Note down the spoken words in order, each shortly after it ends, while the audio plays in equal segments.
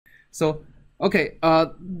So, okay,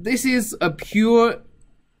 this is a pure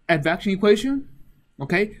advection equation.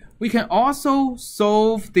 Okay, we can also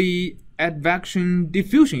solve the advection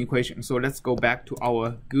diffusion equation. So let's go back to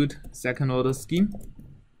our good second order scheme.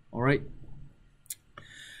 All right.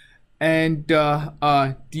 And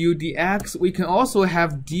du dx, we can also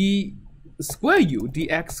have d square u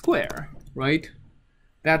dx square, right?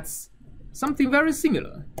 That's something very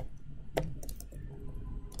similar.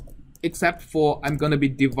 Except for I'm going to be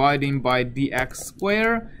dividing by dx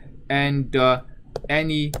square, and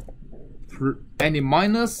any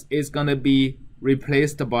minus is going to be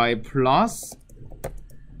replaced by plus,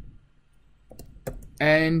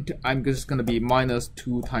 and I'm just going to be minus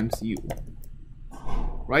 2 times u.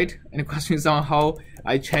 Right? Any questions on how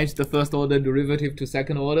I changed the first order derivative to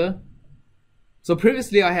second order? So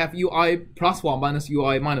previously I have ui plus 1 minus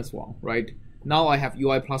ui minus 1, right? Now I have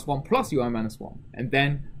ui plus 1 plus ui minus 1, and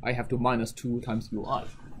then I have to minus 2 times ui.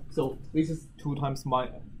 So this is 2 times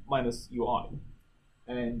minus ui,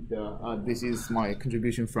 and this is my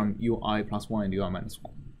contribution from ui plus 1 and ui minus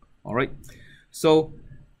 1. All right. So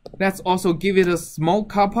let's also give it a small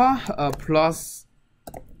kappa, plus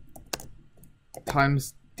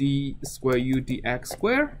times d square u dx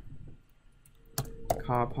square.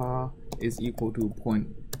 Kappa is equal to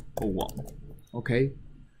 0.01. Okay,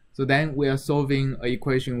 so then we are solving an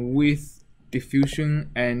equation with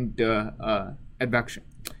diffusion and advection.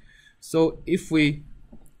 So if we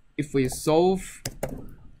solve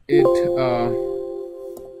it,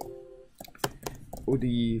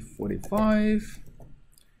 OD45,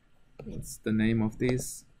 what's the name of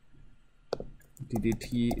this?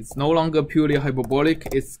 ddt, it's no longer purely hyperbolic,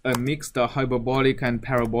 it's a mixed hyperbolic and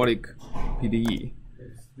parabolic PDE.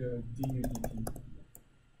 It's the du dt.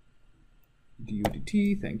 Du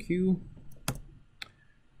dt, thank you.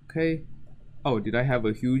 Okay. Oh, did I have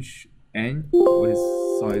a huge n? What is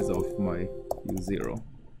size of my u0?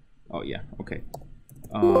 Oh yeah, okay.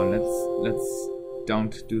 Let's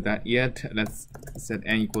don't do that yet. Let's set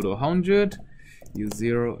n equal to 100.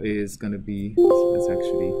 u0 is gonna be, let's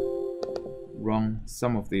actually run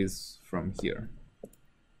some of these from here.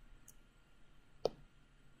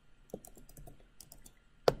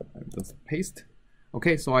 Just paste.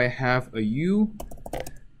 Okay, so I have a u.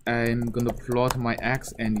 I'm gonna plot my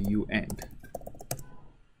x and u end.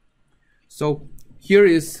 So here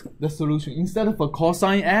is the solution. Instead of a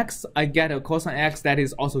cosine x, I get a cosine x that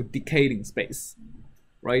is also decayed in space,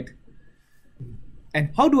 right?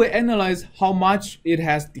 And how do I analyze how much it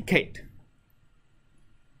has decayed?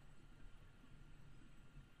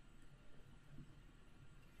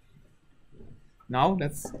 Now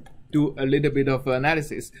let's do a little bit of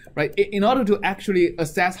analysis, right? In order to actually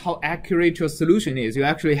assess how accurate your solution is, you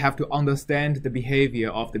actually have to understand the behavior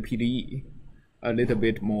of the PDE a little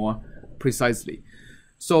bit more precisely.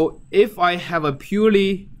 So if I have a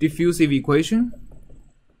purely diffusive equation,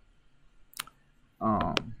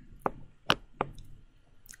 go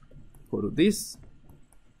to this.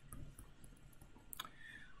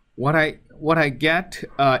 What I get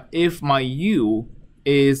if my u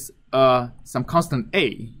is some constant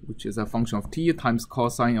a, which is a function of t times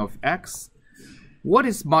cosine of x, what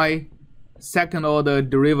is my second order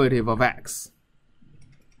derivative of x?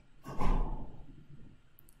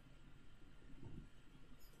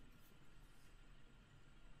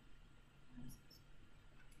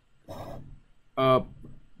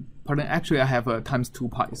 Pardon, actually I have a times 2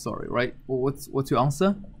 pi, sorry, right? What's your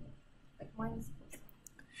answer? Minus.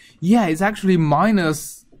 Yeah, it's actually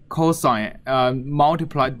minus cosine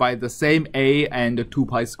multiplied by the same a and 2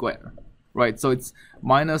 pi square, right? So it's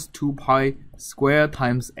minus 2 pi square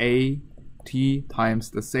times a t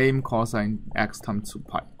times the same cosine x times 2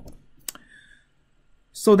 pi.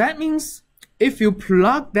 So that means if you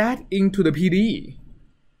plug that into the PDE,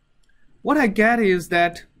 what I get is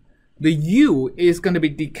that the u is going to be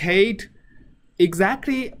decayed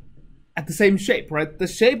exactly at the same shape, right? The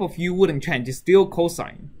shape of u wouldn't change, it's still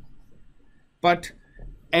cosine. But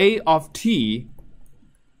a of t,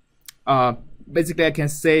 basically I can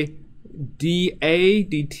say dA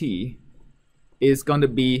dt is going to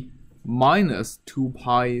be minus 2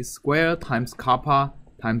 pi square times kappa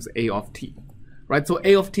times a of t, right? So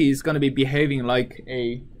a of t is going to be behaving like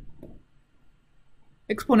a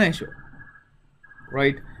exponential,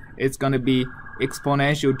 right? It's going to be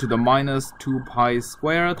exponential to the minus 2 pi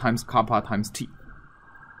square times kappa times t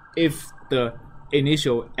if the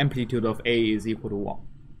initial amplitude of a is equal to 1.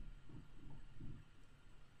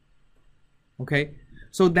 Okay,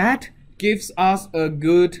 so that gives us a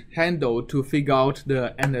good handle to figure out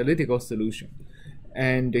the analytical solution.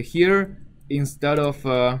 And here, instead of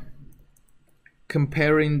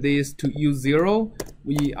comparing this to u0,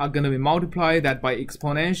 we are going to multiply that by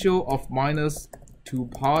exponential of minus 2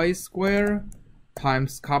 pi square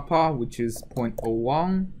times kappa, which is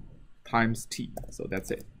 0.01 times t. So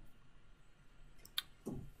that's it.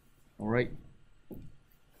 All right.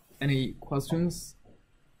 Any questions?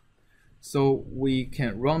 So we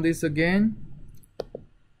can run this again. I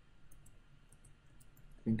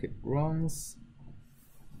think it runs.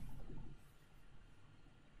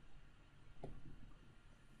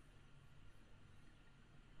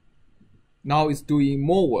 Now it's doing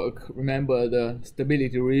more work. Remember, the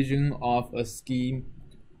stability region of a scheme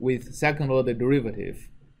with second order derivative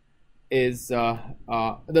is the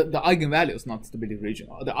eigenvalues, not stability region.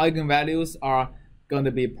 The eigenvalues are going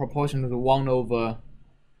to be proportional to 1 over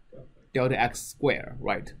delta x squared,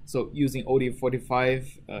 right? So using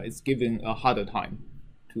ODE45, it's giving a harder time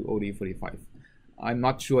to ODE45. I'm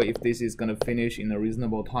not sure if this is going to finish in a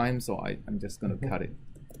reasonable time, so I'm just going to cut it.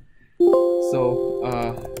 So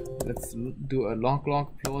let's do a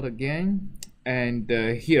log-log plot again, and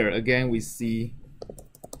here again we see,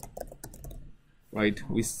 right?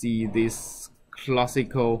 We see this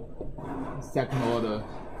classical second-order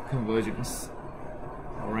convergence.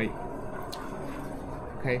 All right.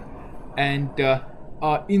 Okay, and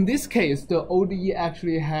in this case, the ODE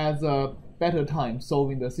actually has a better time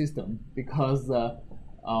solving the system because the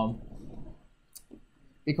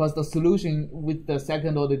solution with the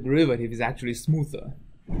second order derivative is actually smoother.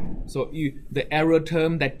 So the error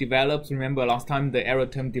term that develops, remember last time the error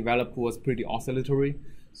term developed was pretty oscillatory.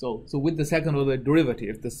 So with the second order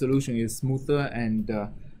derivative, the solution is smoother, and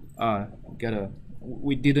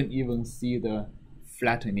we didn't even see the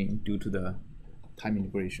flattening due to the time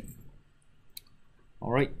integration. All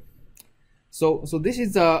right. So this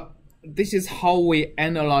is how we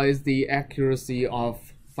analyze the accuracy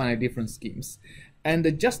of finite difference schemes.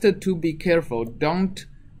 And just to be careful,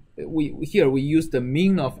 here we use the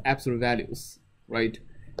mean of absolute values, right?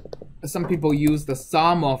 Some people use the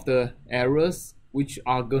sum of the errors, which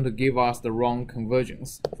are going to give us the wrong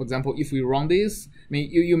convergence. For example, if we run this, I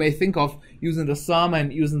mean, you may think of using the sum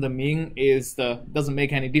and using the mean doesn't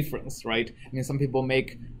make any difference, right? I mean, some people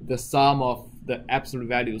make the sum of the absolute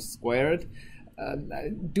values squared.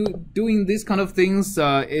 Doing these kind of things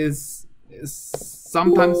is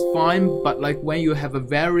sometimes fine, but like when you have a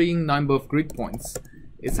varying number of grid points,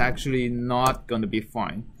 it's actually not going to be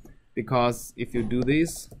fine, because if you do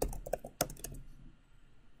this,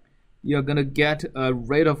 you're going to get a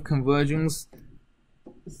rate of convergence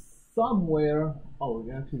somewhere. Oh,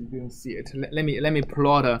 you actually didn't see it. Let me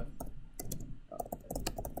plot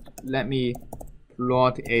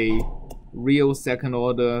a real second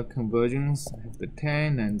order convergence. I have the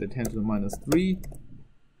 10 and the 10 to the minus 3,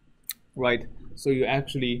 right? So you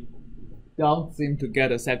actually don't seem to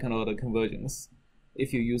get a second order convergence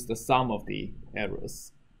if you use the sum of the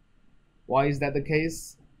errors. Why is that the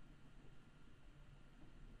case?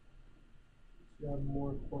 You have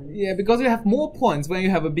more points. Yeah, because you have more points when you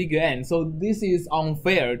have a bigger n. So this is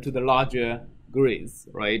unfair to the larger grids,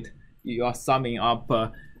 right? You are summing up.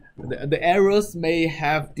 The errors may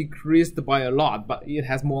have decreased by a lot, but it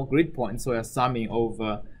has more grid points, so you're summing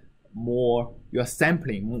over more. You are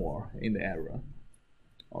sampling more in the error.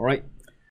 All right.